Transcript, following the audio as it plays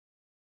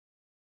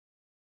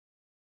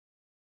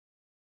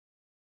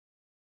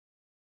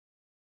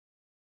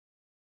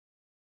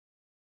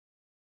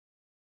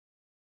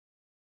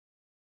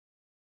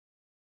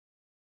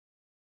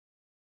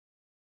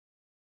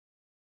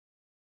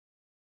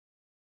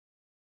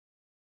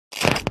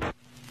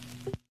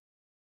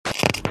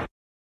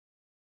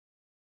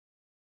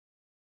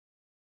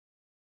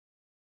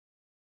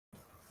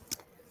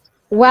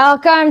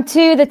Welcome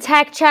to the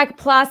Tech Check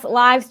Plus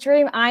live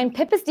stream. I'm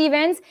Pippa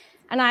Stevens,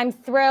 and I'm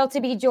thrilled to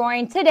be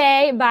joined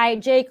today by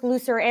Jake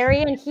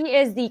Loosararian. He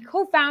is the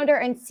co-founder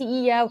and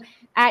CEO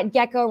at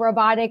Gecko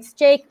Robotics.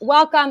 Jake,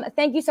 welcome.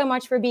 Thank you so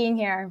much for being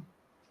here.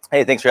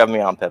 Hey, thanks for having me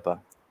on,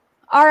 Pippa.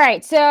 All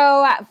right.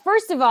 So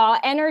first of all,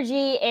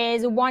 energy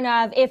is one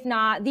of, if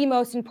not the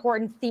most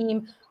important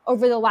theme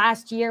over the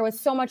last year, with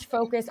so much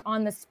focus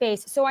on the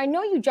space. So I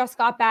know you just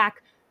got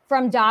back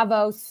from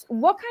Davos.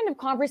 What kind of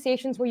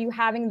conversations were you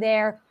having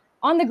there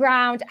on the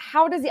ground?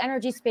 How does the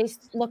energy space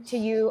look to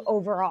you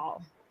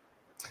overall?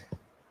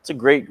 It's a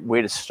great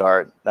way to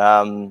start.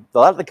 A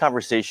lot of the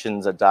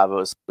conversations at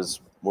Davos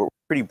were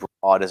pretty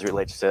broad as it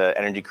relates to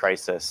energy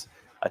crisis.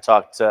 I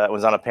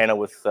was on a panel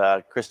with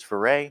Christopher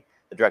Wray,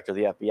 the director of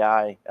the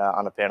FBI,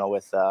 on a panel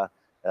with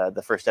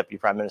the first deputy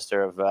prime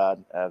minister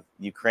of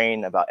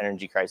Ukraine about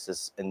energy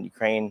crisis in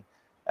Ukraine,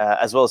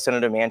 as well as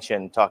Senator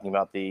Manchin talking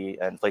about the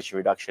Inflation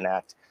Reduction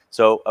Act.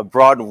 So a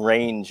broad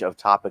range of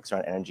topics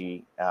around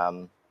energy.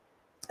 And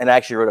I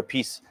actually wrote a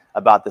piece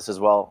about this as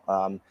well.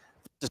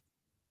 Just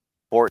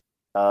support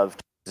of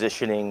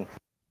transitioning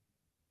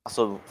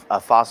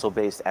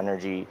fossil-based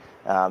energy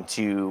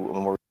to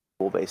more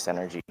renewable-based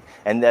energy,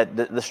 and that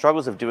the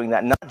struggles of doing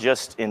that, not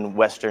just in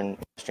Western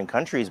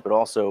countries, but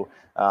also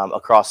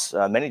across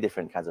many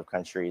different kinds of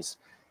countries,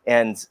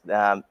 and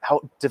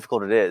how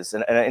difficult it is.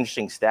 And an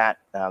interesting stat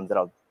that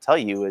I'll tell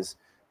you is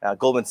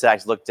Goldman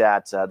Sachs looked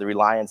at the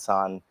reliance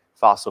on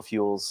fossil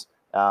fuels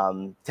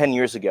 10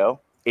 years ago,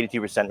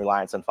 82%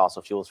 reliance on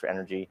fossil fuels for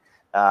energy.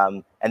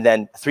 And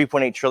then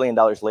 $3.8 trillion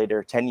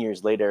later, 10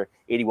 years later,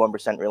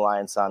 81%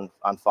 reliance on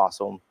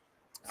fossil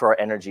for our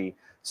energy.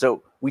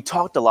 So we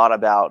talked a lot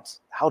about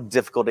how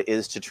difficult it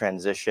is to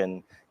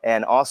transition,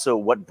 and also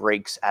what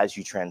breaks as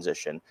you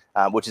transition,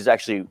 which is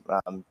actually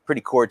pretty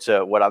core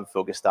to what I'm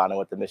focused on and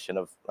what the mission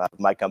of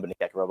my company,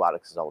 Gecko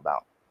Robotics, is all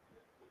about.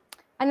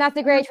 And that's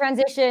a great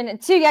transition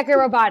to Gecko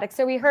Robotics.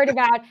 So we heard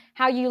about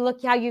how you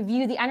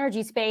view the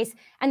energy space,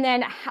 and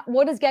then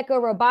what does Gecko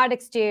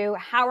Robotics do?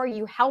 How are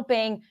you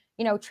helping,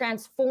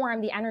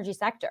 transform the energy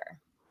sector?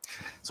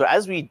 So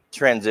as we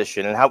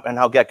transition, and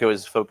how Gecko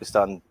is focused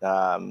on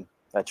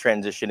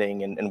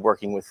transitioning and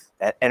working with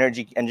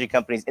energy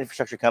companies,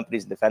 infrastructure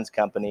companies, and defense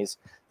companies,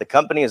 the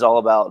company is all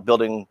about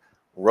building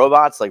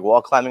robots, like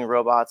wall climbing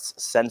robots,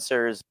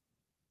 sensors,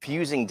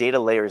 fusing data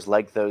layers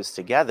like those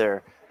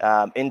together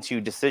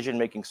into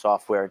decision-making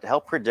software to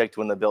help predict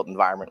when the built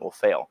environment will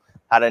fail,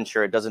 how to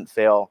ensure it doesn't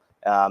fail,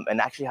 and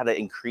actually how to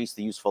increase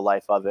the useful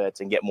life of it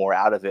and get more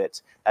out of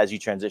it as you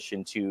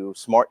transition to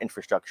smart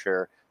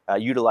infrastructure,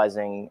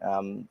 utilizing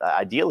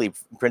ideally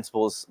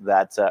principles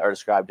that are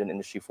described in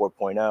Industry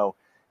 4.0,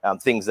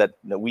 things that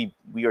we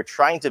are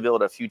trying to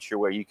build a future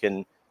where you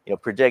can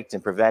predict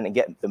and prevent and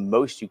get the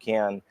most you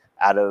can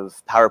out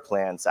of power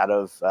plants, out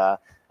of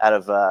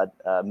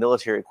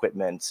military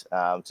equipment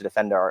to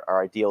defend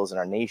our ideals and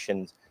our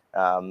nations,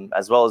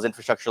 as well as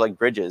infrastructure like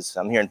bridges.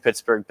 I'm here in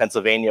Pittsburgh,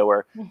 Pennsylvania,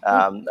 where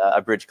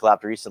a bridge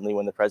collapsed recently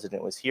when the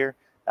president was here.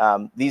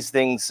 These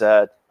things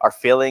are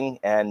failing,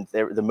 and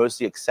they're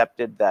mostly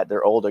accepted that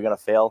they're old, they're going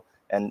to fail.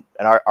 And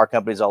our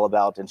company is all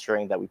about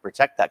ensuring that we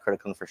protect that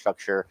critical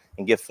infrastructure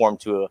and give form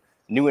to a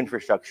new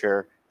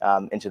infrastructure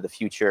into the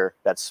future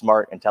that's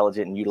smart,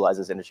 intelligent, and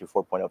utilizes Industry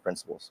 4.0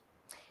 principles.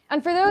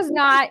 And for those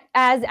not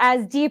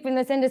as deep in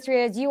this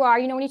industry as you are,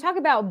 when you talk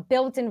about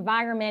built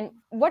environment,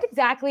 what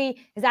exactly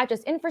is that?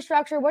 Just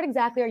infrastructure? What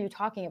exactly are you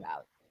talking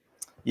about?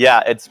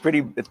 Yeah, it's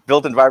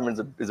built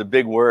environment is a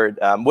big word.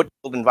 What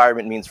built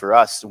environment means for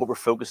us, what we're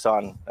focused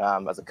on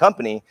as a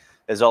company,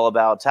 is all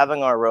about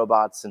having our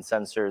robots and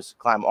sensors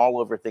climb all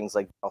over things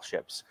like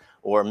battleships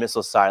or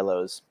missile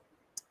silos,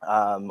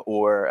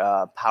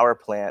 or power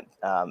plant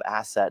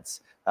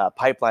assets,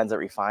 pipelines at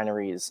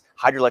refineries,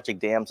 hydroelectric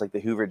dams like the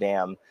Hoover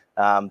Dam,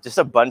 just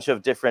a bunch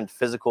of different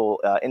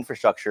physical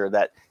infrastructure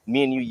that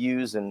me and you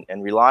use and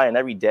rely on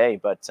every day.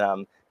 But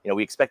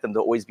we expect them to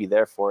always be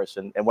there for us.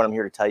 And what I'm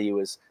here to tell you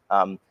is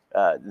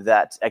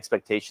that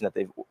expectation that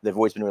they've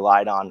always been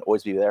relied on,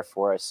 always be there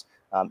for us,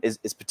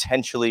 is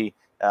potentially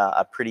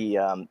a pretty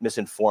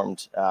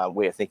misinformed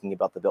way of thinking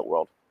about the built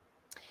world.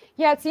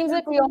 Yeah, it seems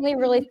like we only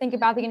really think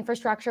about the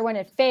infrastructure when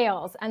it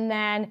fails, and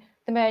then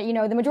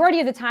the majority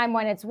of the time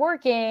when it's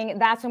working,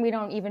 that's when we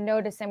don't even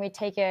notice and we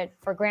take it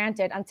for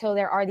granted until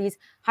there are these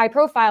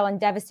high-profile and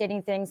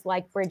devastating things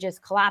like bridges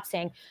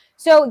collapsing.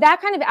 So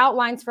that kind of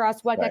outlines for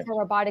us what Gecko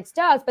Robotics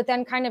does, but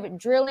then kind of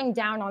drilling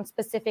down on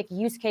specific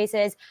use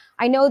cases.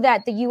 I know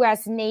that the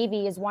U.S.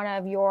 Navy is one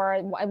of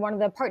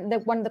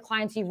the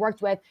clients you've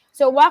worked with.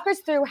 So walk us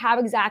through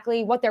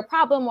what their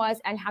problem was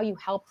and how you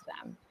helped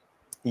them.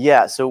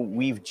 Yeah, so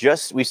we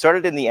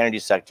started in the energy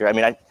sector.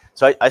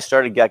 I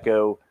started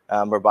Gecko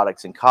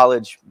Robotics in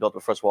college, built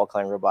the first wall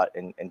climbing robot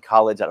in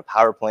college at a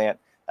power plant,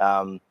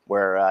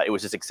 where it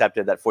was just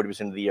accepted that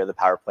 40% of the year the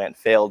power plant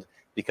failed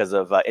because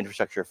of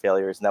infrastructure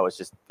failures, and that was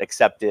just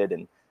accepted,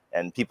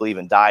 and people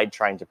even died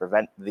trying to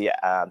prevent the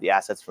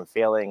assets from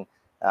failing.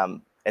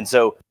 And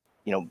so,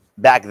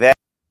 back then,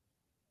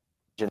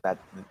 that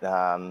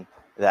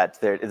that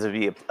it would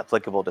be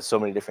applicable to so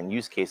many different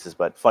use cases.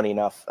 But funny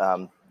enough,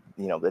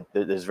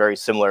 there's very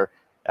similar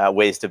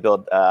ways to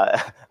build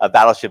a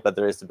battleship that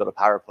there is to build a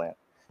power plant.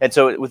 And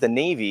so with the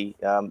Navy,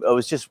 I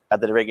was just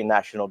at the Reagan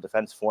National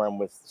Defense Forum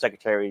with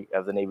Secretary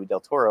of the Navy Del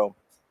Toro.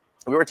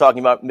 We were talking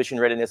about mission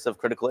readiness of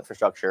critical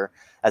infrastructure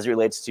as it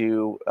relates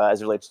to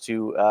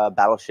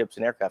battleships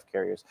and aircraft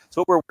carriers.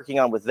 So what we're working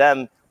on with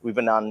them, we've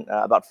been on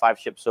about 5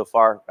 ships so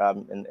far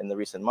in the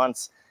recent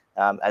months,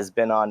 has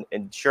been on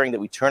ensuring that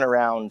we turn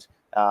around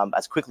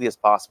as quickly as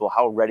possible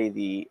how ready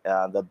the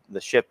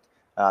ship,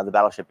 the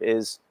battleship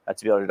is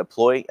to be able to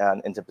deploy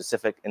into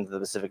the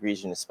Pacific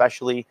region,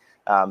 especially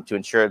to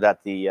ensure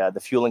that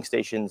the fueling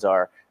stations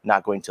are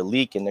not going to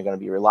leak and they're going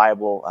to be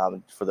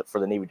reliable for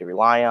the Navy to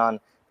rely on.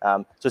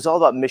 So it's all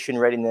about mission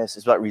readiness.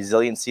 It's about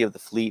resiliency of the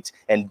fleet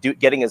and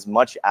getting as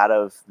much out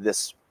of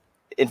this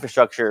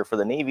infrastructure for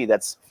the Navy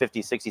that's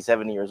 50, 60,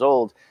 70 years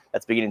old,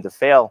 that's beginning to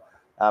fail,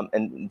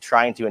 and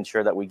trying to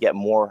ensure that we get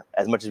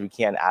as much as we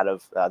can out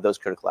of those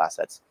critical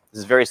assets. This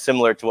is very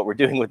similar to what we're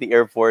doing with the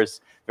Air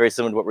Force, very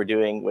similar to what we're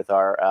doing with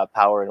our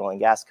power and oil and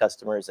gas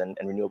customers and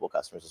renewable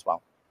customers as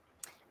well.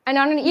 And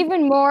on an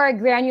even more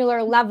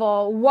granular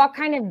level, what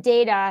kind of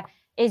data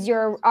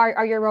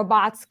are your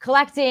robots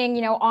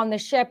collecting, on the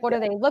ship? What are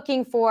they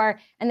looking for?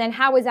 And then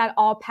how is that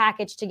all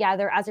packaged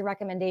together as a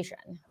recommendation?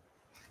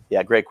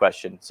 Yeah, great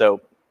question. So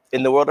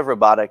in the world of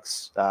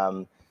robotics,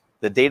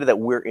 the data that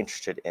we're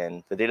interested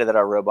in, the data that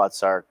our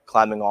robots are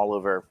climbing all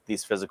over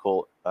these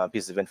physical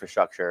pieces of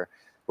infrastructure,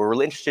 we're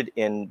really interested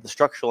in the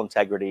structural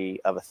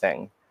integrity of a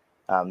thing.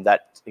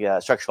 That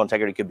structural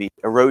integrity could be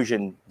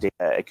erosion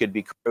data, it could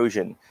be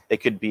corrosion, it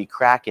could be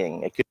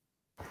cracking, it could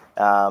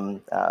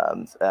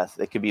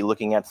be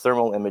looking at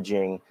thermal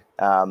imaging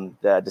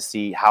to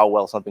see how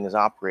well something is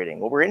operating.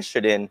 What we're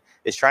interested in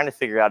is trying to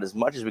figure out as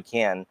much as we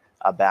can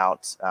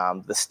about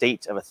the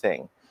state of a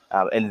thing,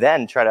 and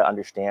then try to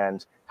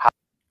understand how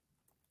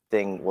the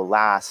thing will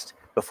last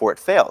before it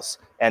fails,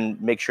 and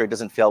make sure it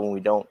doesn't fail when we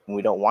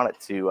don't want it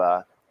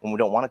to.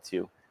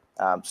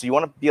 So you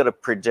want to be able to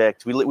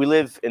predict. We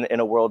live in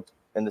a world,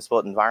 in this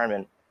built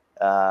environment,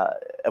 a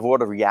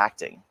world of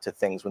reacting to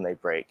things when they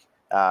break.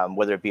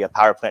 Whether it be a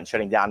power plant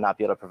shutting down, not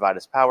be able to provide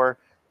us power,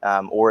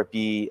 or it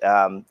be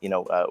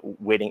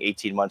waiting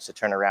 18 months to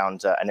turn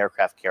around an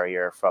aircraft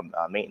carrier from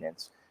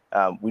maintenance.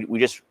 We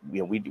just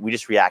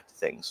react to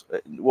things.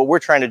 What we're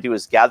trying to do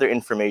is gather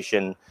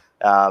information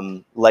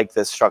like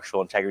this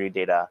structural integrity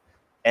data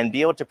and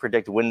be able to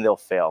predict when they'll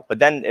fail. But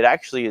then it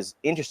actually is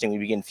interesting. We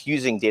begin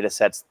fusing data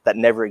sets that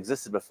never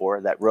existed before,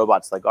 that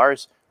robots like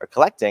ours are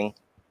collecting,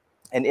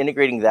 and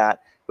integrating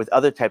that with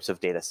other types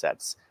of data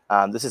sets.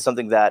 This is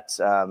something that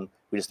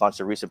we just launched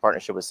a recent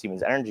partnership with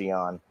Siemens Energy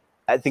on.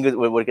 I think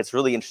what gets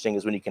really interesting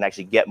is when you can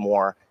actually get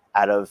more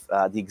out of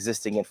the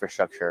existing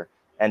infrastructure.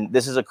 And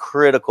this is a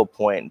critical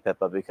point,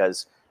 Pippa,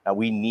 because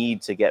we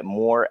need to get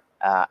more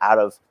out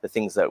of the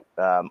things that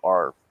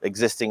are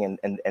existing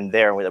and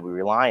there that we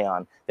rely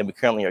on than we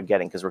currently are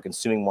getting, because we're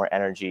consuming more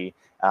energy,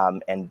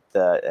 and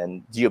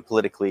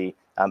geopolitically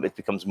it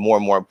becomes more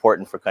and more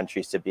important for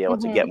countries to be able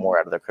to get more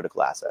out of their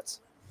critical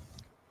assets.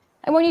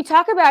 And when you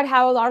talk about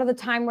how a lot of the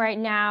time right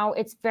now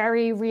it's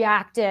very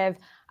reactive,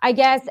 I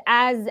guess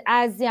as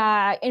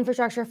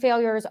infrastructure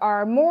failures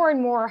are more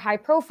and more high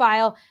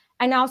profile,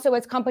 and also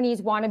as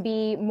companies want to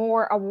be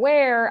more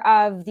aware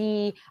of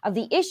the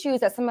issues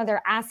that some of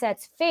their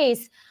assets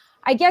face,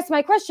 I guess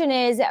my question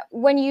is,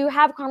 when you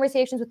have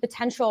conversations with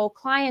potential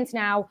clients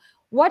now,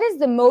 what is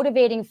the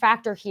motivating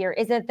factor here?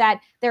 Is it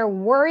that they're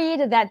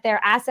worried that their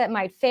asset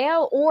might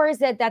fail, or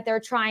is it that they're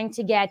trying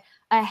to get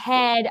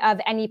ahead of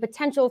any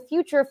potential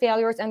future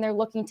failures and they're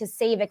looking to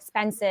save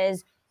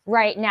expenses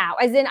right now?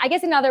 As in, I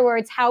guess in other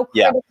words, how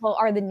critical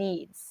are the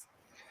needs?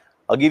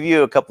 I'll give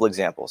you a couple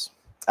examples.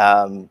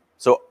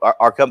 So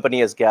our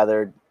company has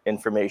gathered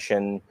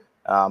information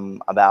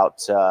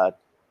about,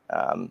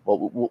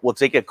 we'll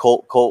take a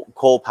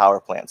coal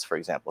power plants, for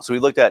example. So we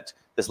looked at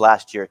this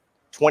last year,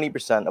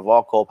 20% of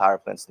all coal power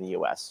plants in the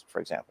US, for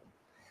example.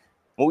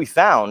 What we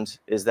found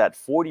is that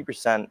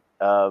 40%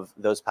 of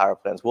those power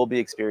plants will be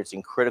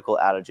experiencing critical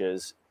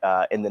outages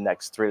in the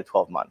next 3 to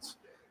 12 months.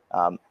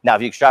 Now,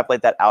 if you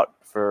extrapolate that out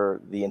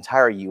for the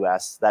entire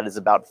US, that is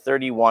about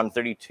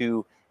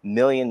 32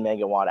 million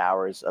megawatt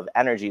hours of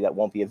energy that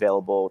won't be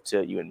available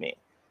to you and me.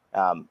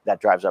 That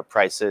drives up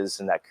prices,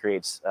 and that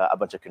creates a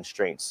bunch of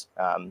constraints,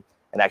 and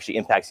actually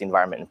impacts the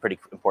environment in pretty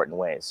important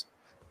ways.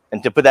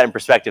 And to put that in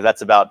perspective,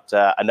 that's about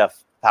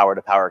enough power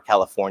to power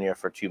California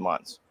for 2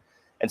 months.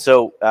 And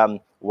so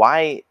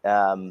what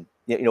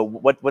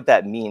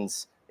that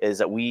means is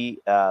that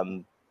we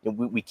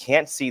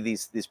can't see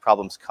these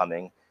problems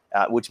coming,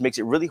 which makes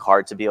it really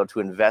hard to be able to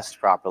invest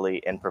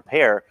properly and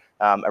prepare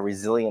a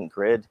resilient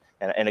grid,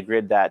 and a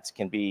grid that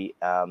can be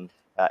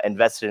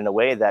invested in a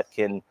way that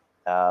can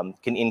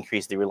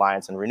increase the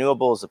reliance on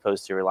renewables as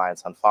opposed to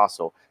reliance on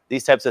fossil.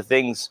 These types of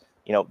things,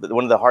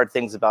 one of the hard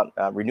things about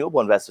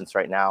renewable investments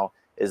right now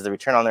is the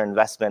return on their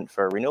investment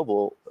for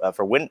renewable,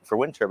 for wind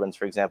turbines,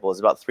 for example, is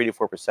about 3 to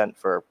 4%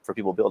 for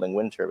people building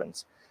wind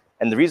turbines.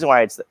 And the reason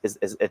why it's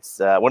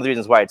one of the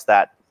reasons why it's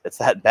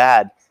that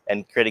bad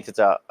and creating such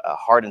a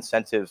hard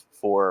incentive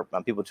for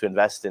people to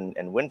invest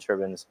in wind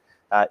turbines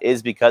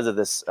is because of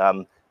this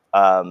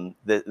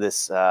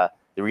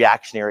the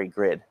reactionary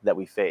grid that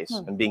we face,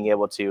 and being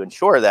able to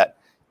ensure that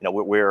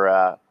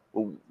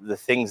the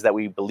things that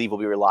we believe will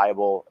be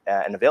reliable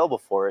and available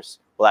for us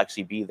will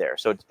actually be there.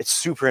 So it's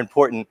super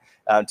important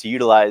to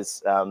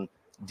utilize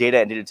data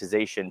and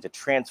digitization to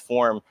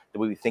transform the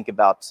way we think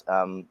about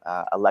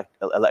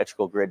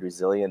electrical grid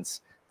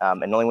resilience.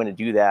 And the only way to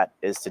do that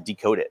is to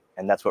decode it.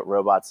 And that's what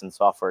robots and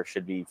software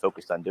should be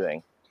focused on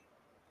doing.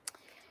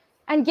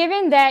 And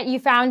given that you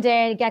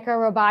founded Gecko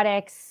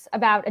Robotics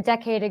about a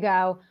decade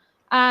ago,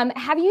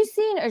 have you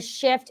seen a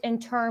shift in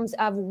terms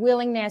of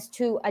willingness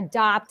to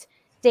adopt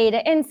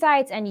data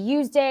insights and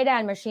use data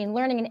and machine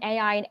learning and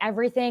AI and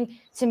everything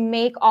to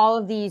make all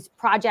of these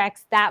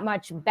projects that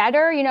much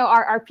better? You know,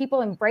 are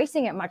people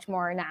embracing it much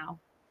more now?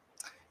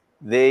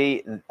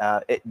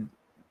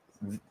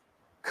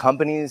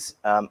 Companies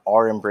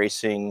are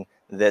embracing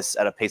this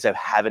at a pace I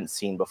haven't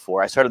seen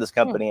before. I started this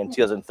company in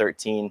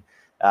 2013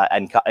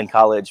 in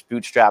college,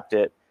 bootstrapped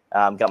it,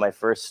 got my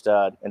first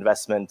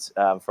investment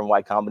from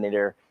Y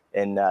Combinator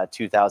in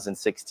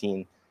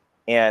 2016,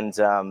 and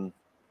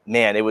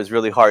man, it was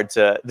really hard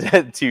to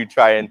to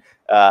try and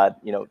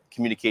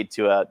communicate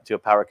to a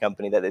power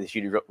company that they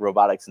should do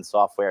robotics and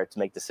software to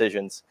make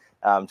decisions,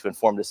 to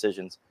inform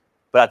decisions.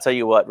 But I'll tell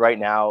you what, right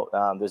now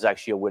there's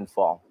actually a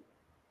windfall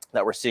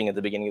that we're seeing at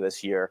the beginning of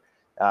this year,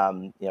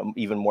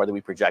 even more than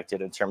we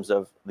projected in terms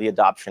of the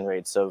adoption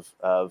rates of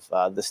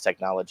this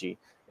technology.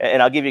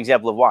 And I'll give you an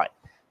example of why.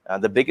 One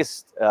of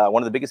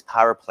the biggest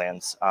power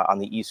plants on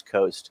the East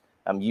Coast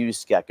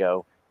used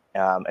Gecko,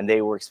 and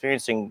they were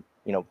experiencing,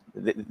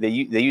 they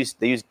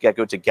used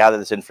Gecko to gather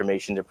this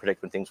information to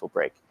predict when things will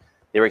break.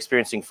 They were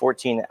experiencing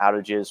 14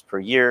 outages per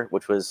year,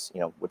 which was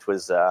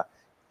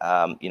about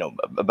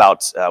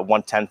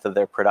 1/10 of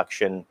their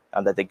production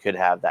that they could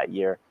have that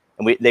year.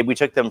 And we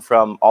took them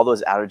from all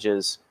those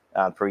outages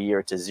per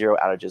year to 0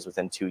 outages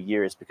within 2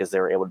 years because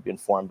they were able to be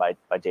informed by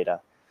data.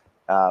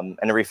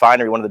 And a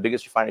refinery, one of the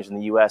biggest refineries in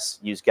the U.S.,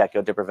 used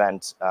Gecko to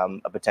prevent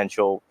a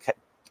potential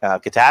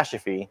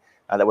catastrophe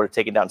that would have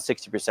taken down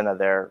 60% of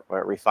their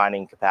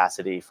refining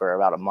capacity for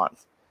about a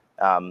month.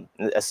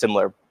 A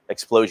similar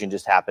explosion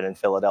just happened in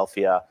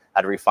Philadelphia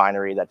at a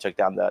refinery that took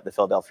down the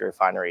Philadelphia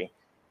refinery,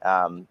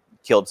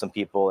 killed some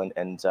people,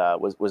 and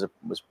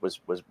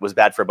was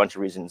bad for a bunch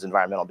of reasons,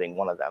 environmental being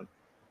one of them.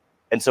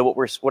 And so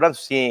what I'm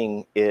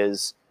seeing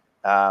is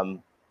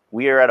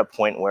we are at a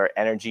point where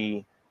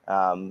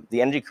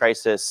the energy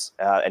crisis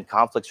and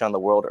conflicts around the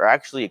world are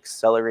actually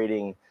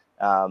accelerating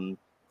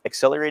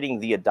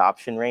the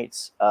adoption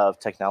rates of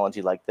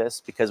technology like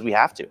this, because we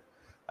have to.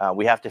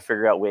 We have to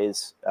figure out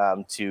ways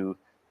to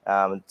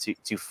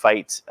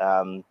fight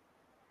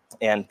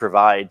and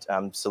provide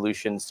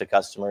solutions to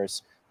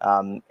customers.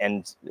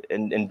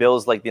 And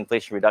bills like the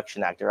Inflation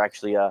Reduction Act are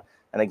actually an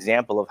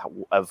example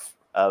of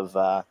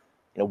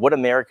what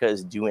America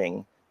is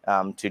doing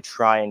to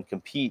try and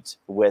compete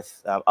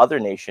with other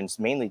nations,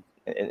 mainly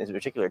in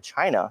particular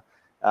China,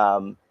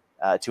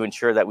 to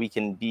ensure that we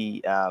can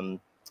be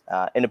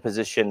in a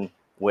position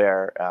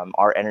where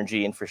our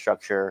energy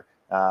infrastructure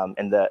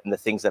and the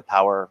things that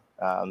power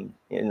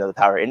the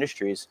power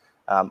industries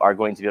are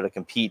going to be able to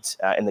compete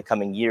in the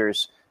coming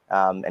years,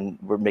 and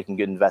we're making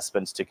good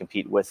investments to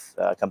compete with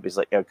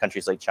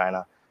countries like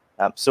China.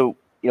 So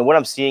what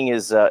I'm seeing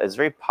is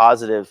very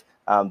positive,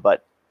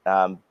 but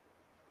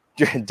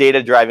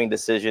data driving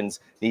decisions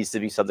needs to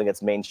be something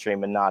that's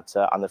mainstream and not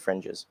on the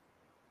fringes.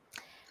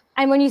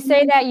 And when you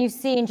say that you've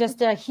seen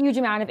just a huge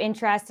amount of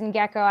interest in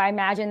Gecko, I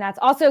imagine that's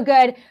also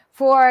good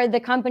for the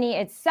company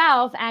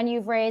itself. And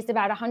you've raised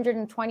about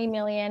 $120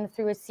 million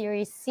through a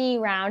Series C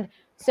round.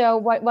 So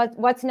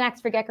what's next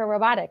for Gecko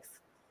Robotics?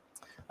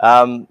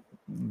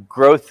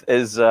 Growth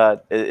is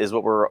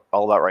what we're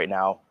all about right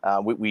now.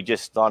 We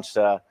just launched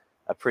a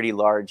pretty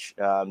large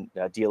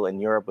deal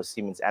in Europe with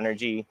Siemens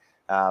Energy.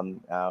 I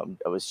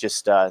was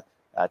just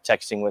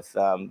texting with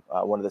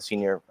one of the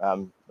senior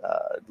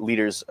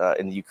leaders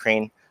in the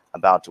Ukraine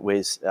about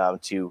ways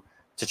to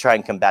try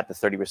and combat the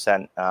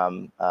 30%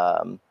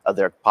 of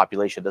their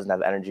population that doesn't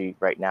have energy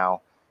right now.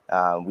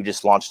 We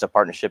just launched a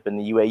partnership in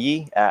the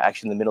UAE,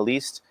 actually in the Middle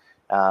East,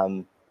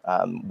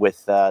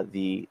 with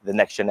the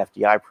Next Gen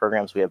FDI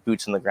programs. We have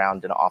boots on the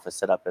ground and an office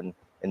set up in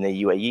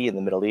the UAE, in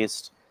the Middle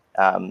East.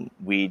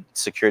 We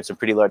secured some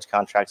pretty large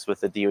contracts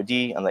with the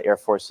DoD on the Air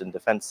Force and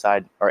Defense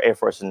side, or Air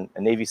Force and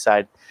Navy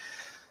side.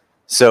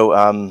 So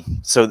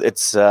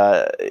it's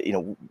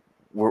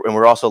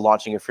we're also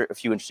launching a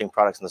few interesting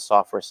products on the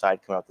software side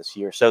coming out this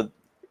year. So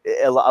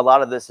a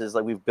lot of this is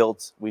like we've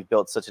built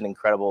such an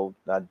incredible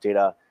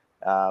data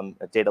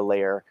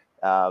layer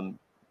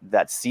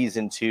that sees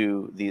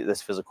into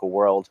this physical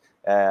world,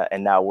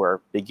 and now we're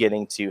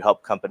beginning to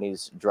help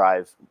companies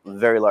drive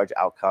very large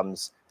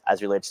outcomes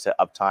as relates to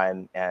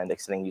uptime and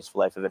extending useful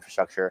life of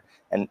infrastructure,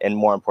 and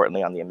more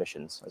importantly on the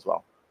emissions as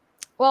well.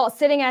 Well,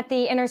 sitting at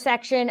the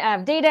intersection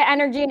of data,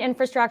 energy, and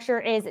infrastructure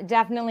is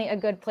definitely a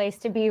good place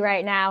to be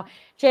right now.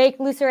 Jake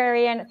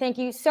Loosararian, thank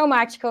you so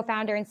much,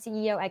 co-founder and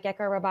CEO at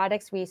Gecko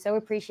Robotics. We so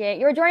appreciate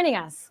your joining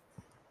us.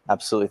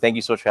 Absolutely. Thank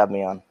you so much for having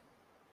me on.